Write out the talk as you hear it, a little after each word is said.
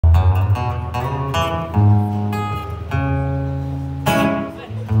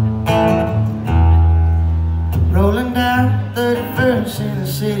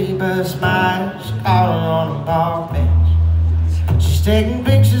park bench. She's taking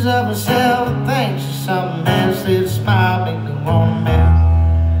pictures of herself and thinks she's something else. Little smile make me want to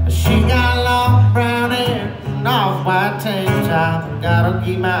melt. She got long brown hair and off-white tank top. Gotta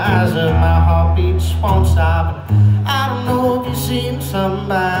keep my eyes up, my heartbeat just won't stop. I don't know if you're seeing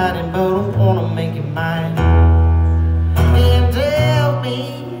somebody, but I wanna make it mine. And tell me,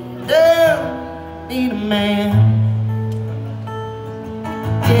 don't need a man.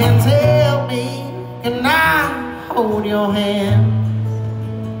 And tell me, can I hold your hand?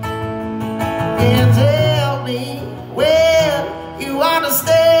 And tell me, well, you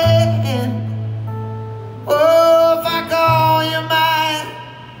understand. Oh, if I call you mine.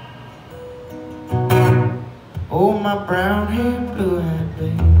 Oh, my brown hair, blue-eyed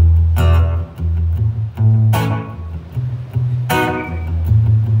babe.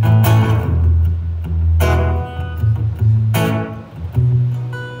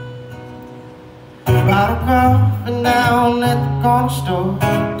 Bottle coffee down at the corner store.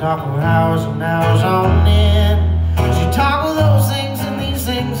 Talk for hours and hours on end. She talk with those things and these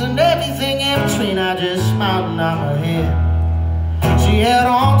things and everything in between. I just smiled and nodded my head. She held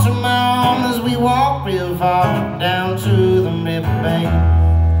on to my arm as we walked real far down to the riverbank.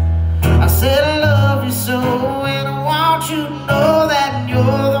 I said I love you so, and I want you to know that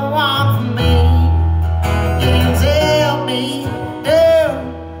you're the one for me. And tell me, do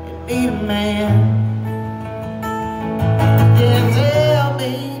you need a man? And tell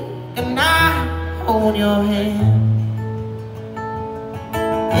me, can I hold your hand?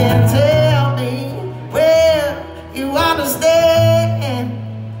 And tell me, well, you understand.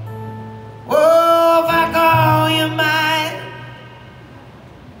 Oh, if I call you mine.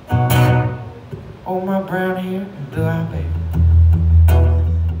 Oh, my brown hair and blue-eyed baby.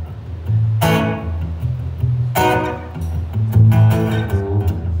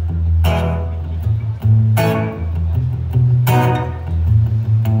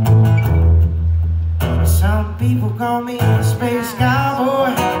 Some people call me the space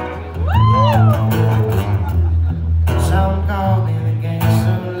cowboy. Some call me the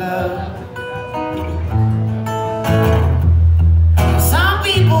gangster of love. Some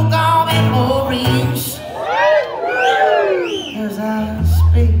people call me Maurice, 'cause I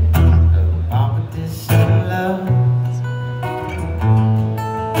speak of competition love.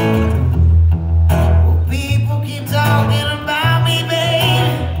 Well, people keep talking about me, baby,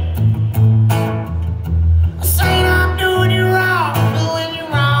 saying I'm doing you wrong, doing you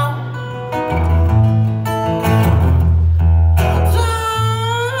wrong.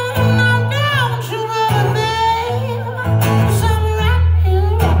 Don't you ever, babe? Something right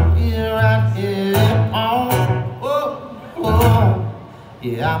here, right here. Oh.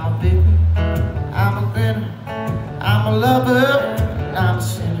 Yeah, I'm a baby, I'm a grinner, I'm a lover, and I'm a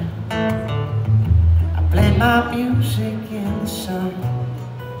sinner. I play my music in the sun.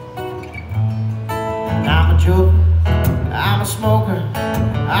 I'm a joker, I'm a smoker,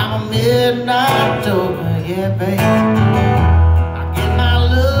 I'm a midnight joker, yeah, baby. I get my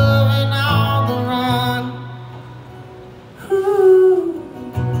loving on the run. Ooh.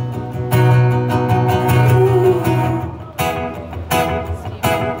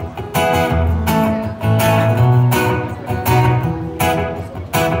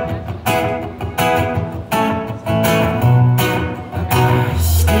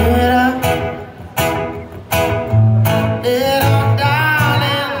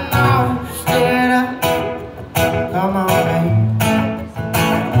 Come on, babe.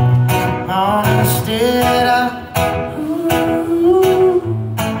 On instead of ooh,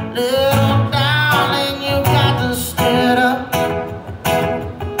 little darling, you got to stand up.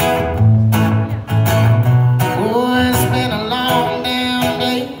 Oh, it's been a long damn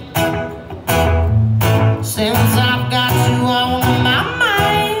day since I've got you on my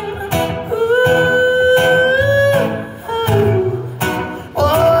mind. Oh,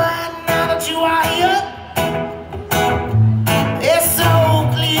 and now that you are here,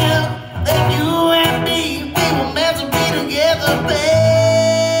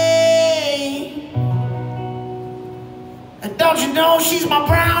 don't you know she's my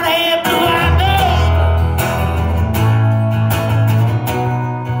brown-haired blue-eyed